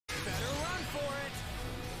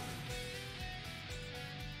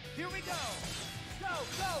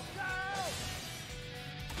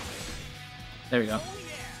There we go. Oh,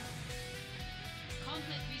 yeah.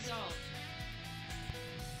 Conflict resolved.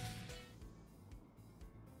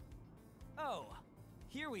 Oh,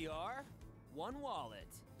 here we are. One wallet.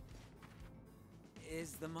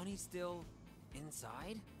 Is the money still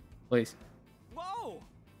inside? Please. Whoa!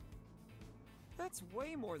 That's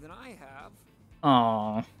way more than I have.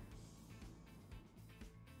 Aww.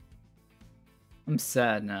 I'm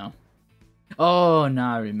sad now. Oh,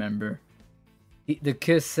 now I remember. The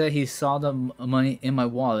kid said he saw the money in my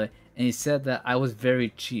wallet, and he said that I was very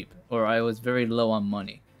cheap, or I was very low on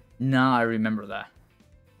money. Now I remember that.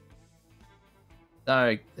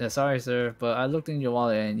 Sorry, sir, but I looked in your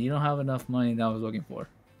wallet, and you don't have enough money that I was looking for.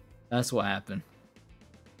 That's what happened.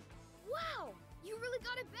 Wow, you really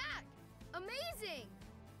got it back. Amazing.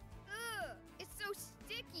 Ugh, it's so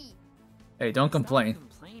sticky. Hey, don't complain. Stop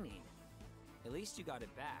complaining. At least you got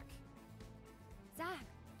it back. Zach,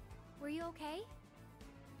 were you okay?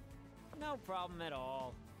 No problem at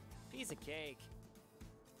all. Piece of cake.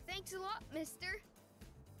 Thanks a lot, mister.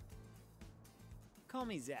 Call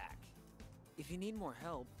me Zach. If you need more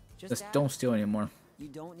help, just Just ask. don't steal anymore. You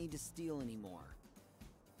don't need to steal anymore.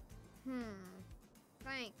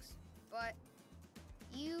 Thanks, but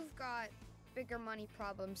you've got bigger money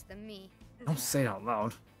problems than me. Don't say it out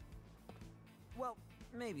loud. Well,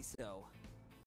 maybe so.